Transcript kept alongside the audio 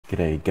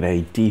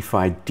G'day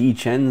DeFi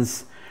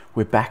degens.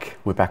 We're back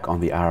on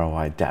the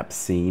ROI dApp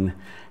scene,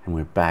 and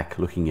we're back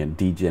looking at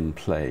degen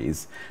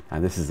plays. Now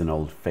this is an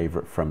old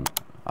favorite from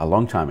a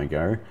long time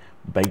ago,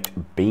 baked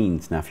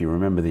beans. Now if you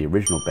remember the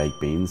original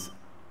baked beans,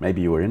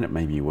 maybe you were in it,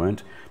 maybe you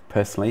weren't.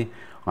 Personally,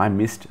 I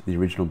missed the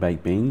original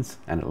baked beans,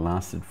 and it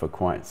lasted for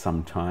quite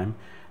some time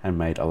and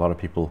made a lot of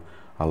people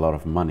a lot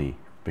of money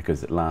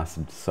because it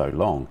lasted so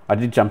long. I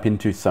did jump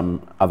into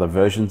some other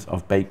versions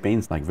of baked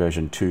beans, like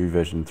version 2,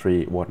 version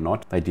 3,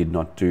 whatnot. They did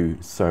not do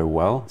so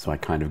well, so I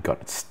kind of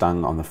got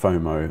stung on the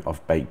FOMO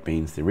of baked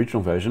beans, the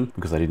original version,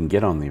 because I didn't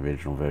get on the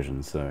original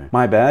version, so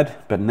my bad.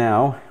 But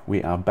now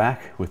we are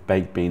back with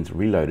baked beans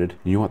reloaded.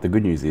 You know what the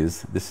good news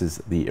is? This is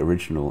the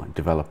original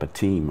developer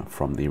team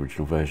from the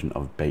original version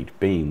of baked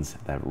beans.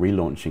 They're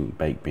relaunching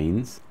baked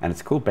beans, and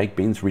it's called baked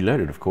beans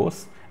reloaded, of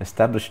course.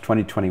 Established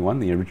 2021,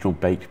 the original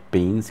baked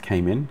beans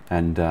came in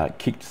and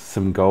kicked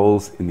some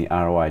goals in the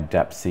ROI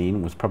dApp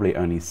scene, was probably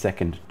only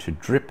second to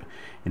Drip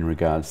in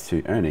regards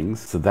to earnings.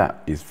 So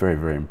that is very,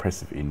 very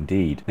impressive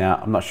indeed. Now,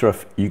 I'm not sure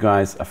if you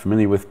guys are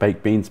familiar with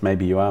baked beans.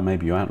 Maybe you are,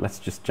 maybe you aren't. Let's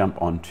just jump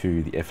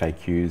onto the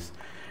FAQs.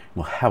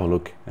 We'll have a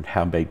look at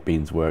how baked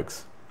beans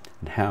works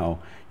and how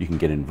you can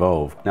get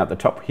involved. Now at the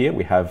top here,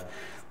 we have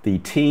the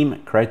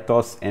team,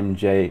 Kratos,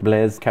 MJ,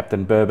 Blaze,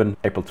 Captain Bourbon,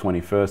 April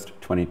 21st,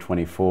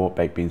 2024,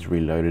 Baked Beans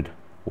Reloaded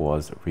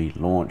was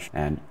relaunched.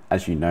 And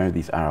as you know,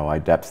 these ROI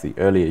dApps, the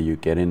earlier you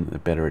get in, the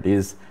better it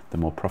is, the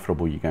more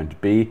profitable you're going to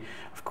be.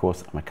 Of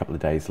course, I'm a couple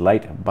of days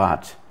late,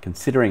 but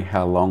considering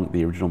how long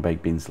the original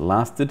Baked Beans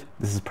lasted,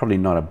 this is probably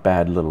not a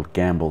bad little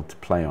gamble to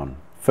play on.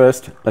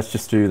 First, let's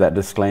just do that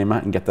disclaimer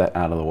and get that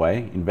out of the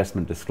way.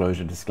 Investment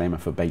disclosure disclaimer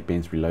for Baked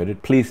Beans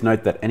Reloaded. Please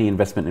note that any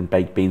investment in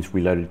Baked Beans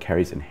Reloaded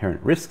carries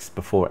inherent risks.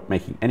 Before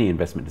making any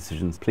investment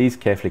decisions, please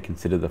carefully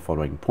consider the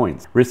following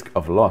points. Risk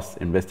of loss.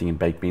 Investing in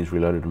Baked Beans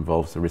Reloaded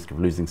involves the risk of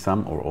losing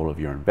some or all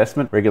of your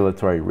investment.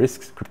 Regulatory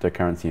risks.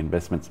 Cryptocurrency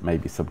investments may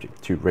be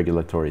subject to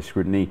regulatory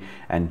scrutiny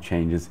and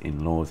changes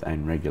in laws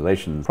and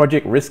regulations.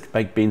 Project risk.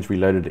 Baked Beans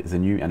Reloaded is a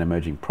new and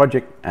emerging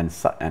project, and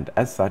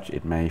as such,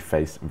 it may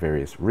face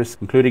various risks,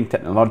 including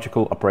technological,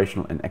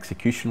 operational, and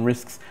execution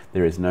risks.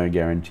 There is no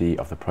guarantee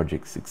of the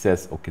project's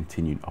success or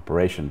continued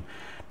operation.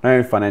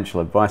 No financial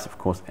advice. Of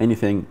course,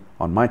 anything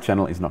on my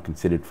channel is not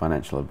considered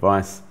financial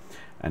advice,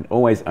 and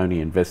always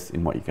only invest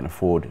in what you can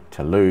afford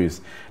to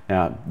lose.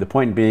 Now, the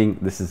point being,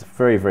 this is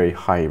very, very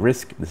high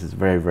risk. This is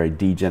very, very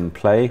degen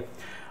play.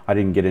 I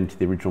didn't get into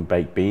the original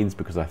baked beans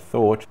because I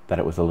thought that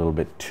it was a little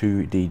bit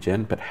too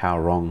degen, but how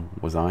wrong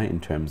was I in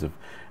terms of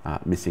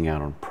missing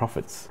out on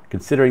profits?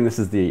 Considering this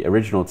is the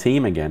original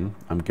team again,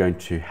 I'm going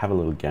to have a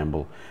little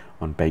gamble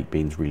on Baked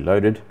Beans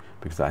Reloaded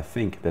because I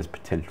think there's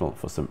potential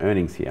for some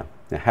earnings here.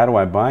 Now, how do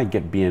I buy?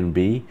 Get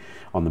BNB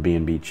on the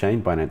BNB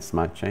chain, Binance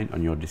Smart Chain,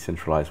 on your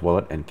decentralized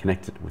wallet and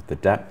connect it with the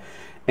dApp.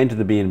 Enter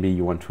the BNB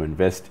you want to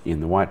invest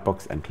in the white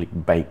box and click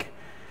Bake.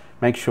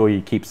 Make sure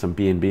you keep some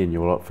BNB in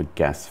your wallet for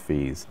gas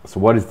fees. So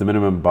what is the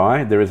minimum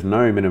buy? There is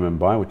no minimum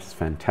buy, which is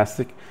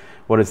fantastic.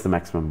 What is the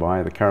maximum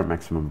buy? The current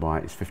maximum buy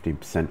is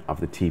 15%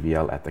 of the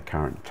TVL at the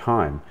current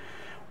time.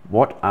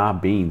 What are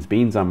beans?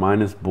 Beans are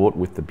miners bought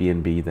with the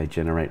BNB they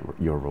generate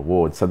your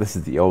rewards. So this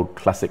is the old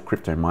classic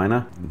crypto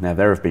miner. Now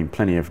there have been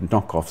plenty of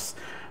knockoffs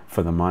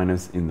for the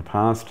miners in the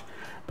past,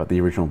 but the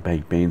original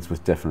baked beans was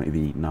definitely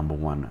the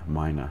 #1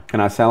 miner. Can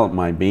I sell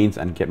my beans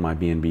and get my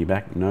BNB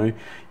back? No,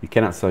 you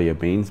cannot sell your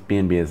beans.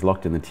 BNB is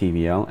locked in the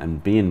TVL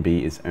and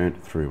BNB is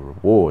earned through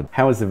reward.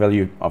 How is the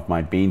value of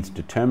my beans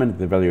determined?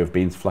 The value of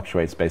beans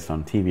fluctuates based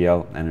on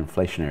TVL and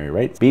inflationary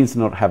rates. Beans do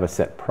not have a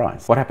set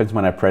price. What happens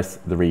when I press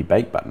the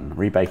rebake button?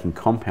 Rebaking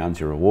compounds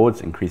your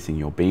rewards, increasing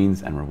your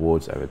beans and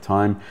rewards over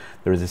time.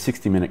 There is a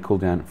 60-minute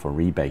cooldown for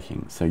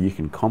rebaking, so you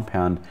can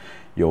compound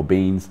your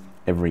beans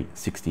every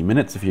 60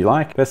 minutes if you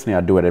like. Personally,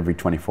 I do it every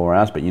 24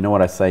 hours, but you know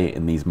what I say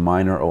in these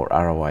miner or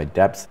ROI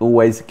dApps,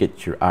 always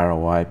get your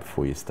ROI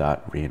before you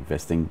start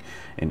reinvesting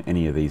in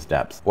any of these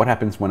dApps. What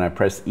happens when I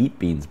press Eat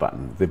Beans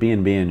button? The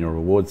BNB in your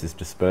rewards is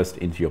dispersed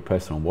into your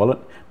personal wallet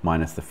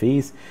minus the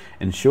fees.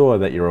 Ensure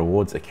that your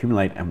rewards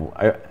accumulate and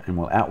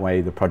will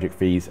outweigh the project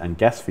fees and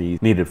gas fees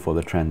needed for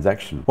the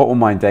transaction. What will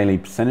my daily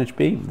percentage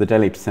be? The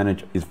daily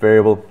percentage is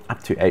variable,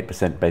 up to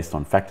 8% based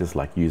on factors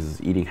like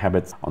users' eating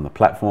habits on the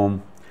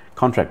platform,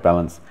 contract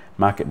balance,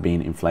 market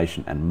bean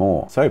inflation, and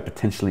more. So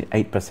potentially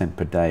 8%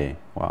 per day.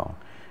 Wow.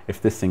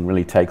 If this thing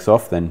really takes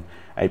off, then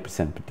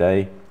 8% per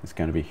day is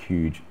going to be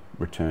huge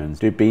returns.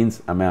 Do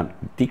beans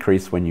amount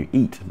decrease when you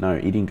eat? No,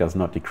 eating does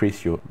not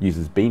decrease your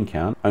user's bean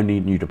count. Only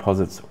new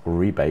deposits or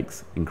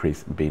rebakes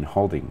increase bean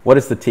holding. What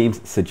is the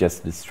team's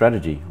suggested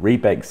strategy?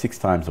 Rebake 6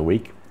 times a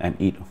week and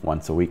eat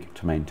once a week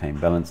to maintain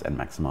balance and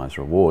maximize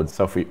rewards.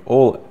 So if we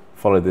all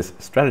follow this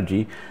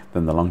strategy,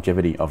 then the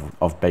longevity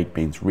of baked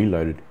beans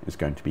reloaded is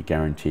going to be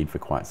guaranteed for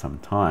quite some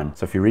time.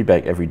 So if you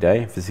rebake every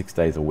day for 6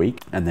 days a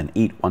week and then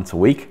eat once a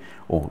week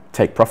or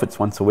take profits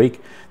once a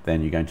week,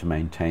 then you're going to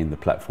maintain the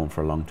platform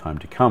for a long time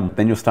to come.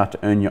 Then you'll start to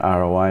earn your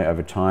ROI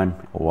over time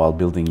while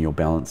building your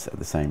balance at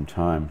the same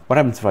time. What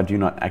happens if I do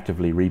not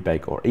actively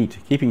rebake or eat?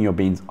 Keeping your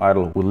beans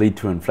idle will lead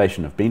to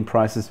inflation of bean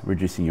prices,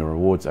 reducing your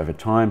rewards over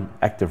time.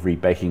 Active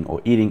rebaking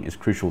or eating is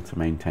crucial to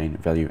maintain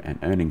value and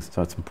earnings.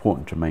 So it's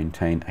important to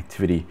maintain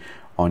activity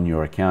on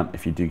your account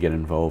if you do get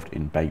involved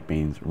in Baked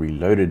Beans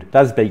Reloaded.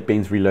 Does Baked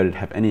Beans Reloaded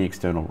have any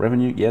external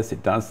revenue? Yes,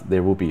 it does.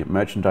 There will be a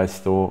merchandise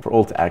store for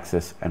all to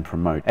access and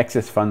promote.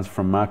 Excess funds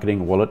from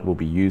marketing wallet will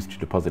be used to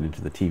deposit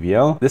into the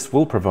TVL. This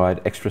will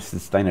provide extra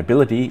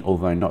sustainability,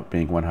 although not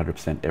being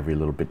 100%, every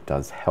little bit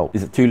does help.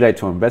 Is it too late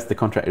to invest? The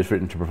contract is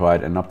written to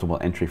provide an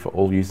optimal entry for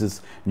all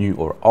users, new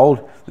or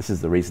old. This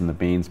is the reason the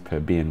beans per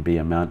BNB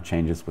amount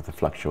changes with the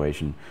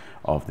fluctuation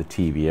of the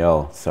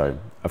TVL. So,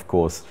 of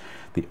course,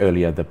 the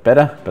earlier the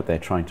better, but they're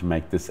trying to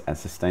make this as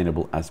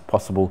sustainable as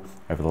possible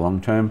over the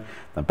long term.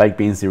 The Baked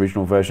Beans, the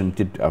original version,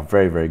 did a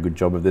very, very good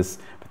job of this,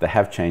 but they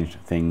have changed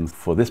things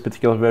for this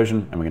particular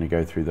version, and we're going to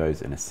go through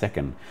those in a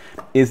second.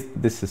 Is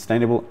this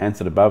sustainable?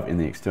 Answered above in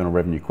the external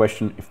revenue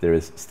question. If there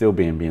is still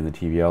BNB in the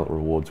TVL,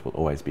 rewards will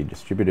always be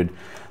distributed.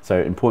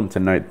 So important to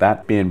note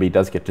that BNB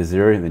does get to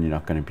zero, then you're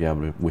not going to be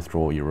able to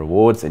withdraw your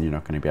rewards, and you're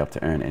not going to be able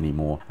to earn any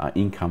more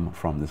income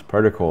from this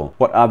protocol.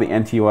 What are the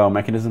anti-whale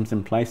mechanisms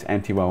in place?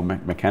 Anti-whale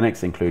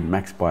mechanics include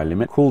max buy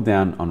limit,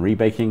 cooldown on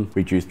rebaking,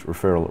 reduced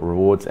referral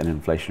rewards, and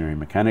inflationary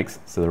mechanics.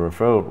 So the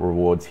referral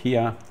rewards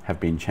here have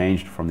been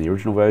changed from the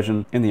original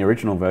version. In the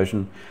original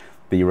version,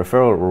 the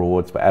referral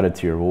rewards were added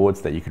to your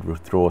rewards that you could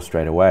withdraw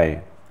straight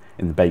away.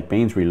 In the Baked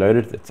Beans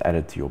Reloaded, it's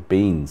added to your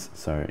beans,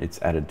 so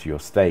it's added to your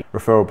stake.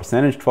 Referral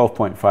percentage,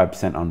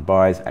 12.5% on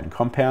buys and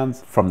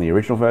compounds from the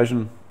original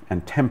version,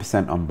 and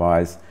 10% on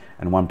buys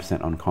and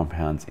 1% on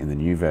compounds in the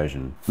new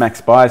version.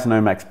 Max buys,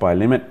 no max buy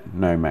limit,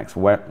 no max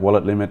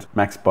wallet limit,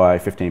 max buy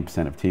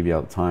 15% of TVL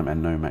at the time,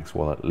 and no max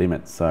wallet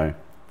limit. So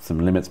some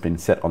limits been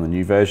set on the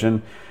new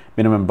version.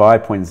 Minimum buy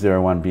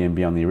 0.01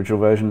 BNB on the original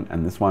version,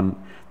 and this one,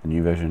 the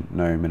new version,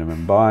 no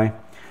minimum buy.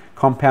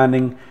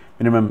 Compounding,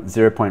 minimum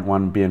 0.1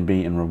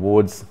 BNB in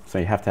rewards, so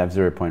you have to have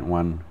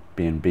 0.1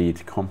 BNB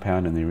to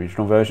compound in the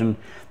original version.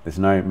 There's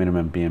no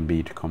minimum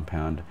BNB to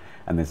compound,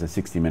 and there's a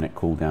 60-minute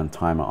cooldown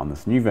timer on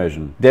this new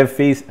version. Dev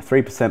fees,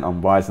 3%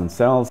 on buys and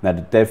sells. Now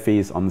the dev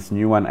fees on this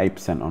new one,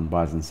 8% on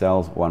buys and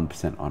sells,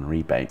 1% on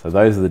rebate. So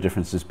those are the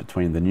differences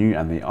between the new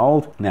and the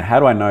old. Now, how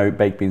do I know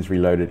Baked Beans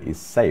Reloaded is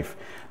safe?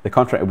 The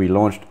contract will be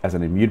launched as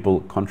an immutable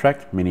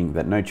contract, meaning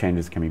that no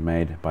changes can be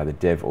made by the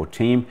dev or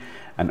team.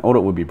 An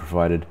audit will be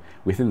provided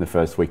within the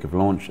first week of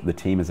launch. The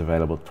team is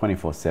available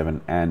 24/7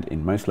 and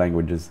in most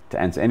languages to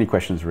answer any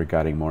questions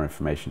regarding more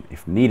information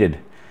if needed.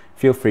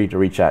 Feel free to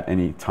reach out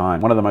any time.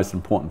 One of the most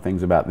important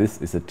things about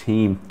this is the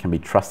team can be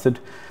trusted.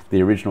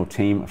 The original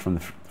team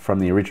from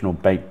the original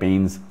Baked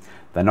Beans,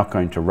 they're not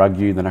going to rug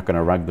you. They're not going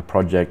to rug the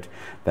project.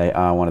 They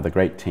are one of the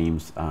great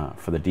teams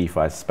for the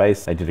DeFi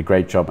space. They did a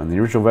great job in the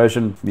original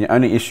version. The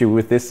only issue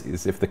with this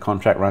is if the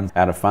contract runs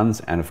out of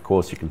funds, and of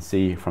course you can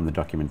see from the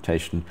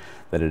documentation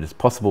that it is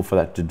possible for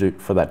that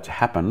to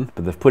happen,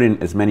 but they've put in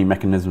as many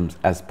mechanisms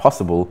as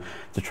possible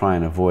to try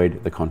and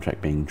avoid the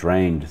contract being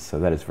drained. So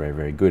that is very,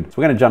 very good. So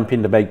we're going to jump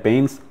into Baked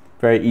Beans.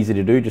 Very easy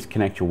to do. Just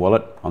connect your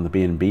wallet on the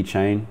BNB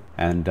chain,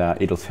 and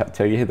it'll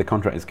tell you here the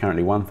contract is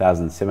currently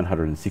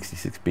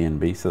 1,766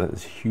 BNB, so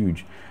that's a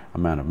huge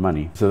amount of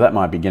money. So that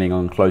might be getting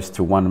on close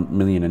to 1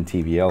 million in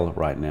TVL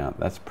right now.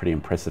 That's pretty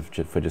impressive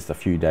for just a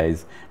few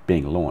days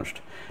being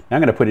launched. Now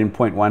I'm going to put in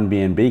 0.1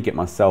 BNB, get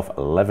myself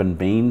 11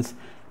 beans.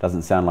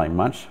 Doesn't sound like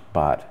much,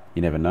 but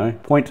you never know.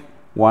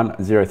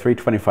 0.103,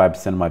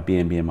 25% of my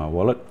BNB in my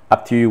wallet.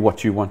 Up to you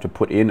what you want to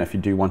put in if you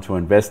do want to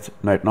invest.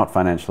 Note, not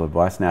financial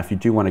advice. Now, if you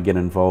do want to get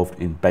involved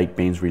in Baked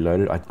Beans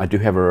Reloaded, I do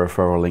have a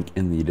referral link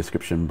in the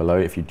description below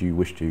if you do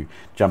wish to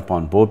jump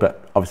on board,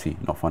 but obviously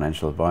not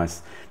financial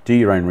advice. Do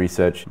your own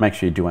research. Make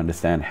sure you do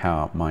understand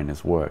how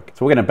miners work.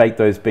 So we're going to bake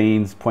those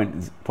beans,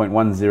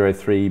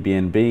 0.103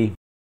 BNB.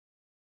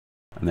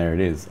 And there it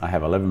is. I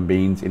have 11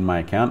 beans in my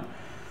account.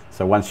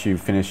 So once you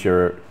finish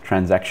your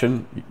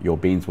transaction, your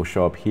beans will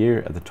show up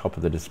here at the top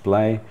of the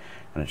display,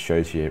 and it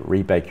shows you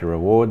rebake your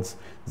rewards,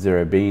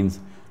 0 beans,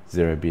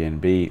 0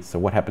 BNB. So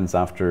what happens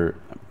after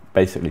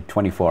basically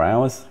 24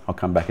 hours? I'll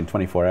come back in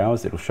 24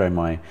 hours. It'll show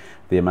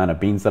the amount of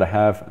beans that I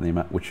have, and the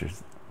amount which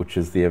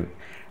is the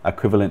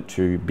equivalent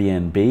to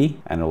BNB,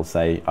 and it'll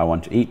say I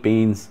want to eat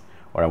beans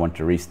or I want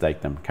to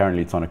restake them.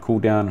 Currently it's on a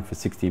cooldown for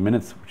 60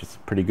 minutes, which is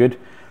pretty good.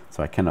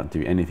 So I cannot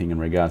do anything in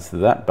regards to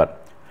that, but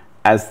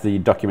as the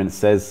document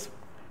says,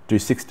 do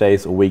 6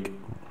 days a week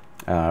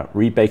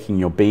rebaking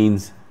your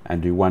beans,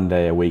 and do 1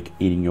 day a week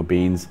eating your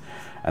beans,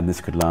 and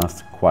this could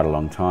last quite a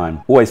long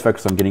time. Always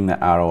focus on getting that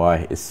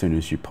ROI as soon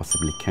as you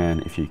possibly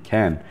can, if you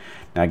can.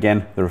 Now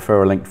again, the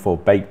referral link for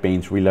Baked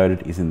Beans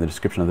Reloaded is in the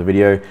description of the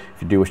video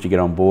if you do wish to get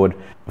on board.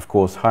 Of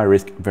course, high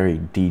risk, very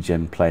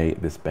degen play,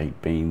 this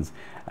Baked Beans.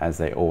 as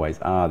they always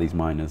are, these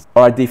miners.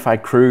 All right, DeFi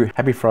crew,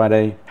 happy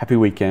Friday, happy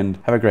weekend,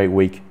 have a great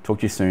week. Talk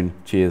to you soon.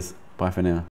 Cheers. Bye for now.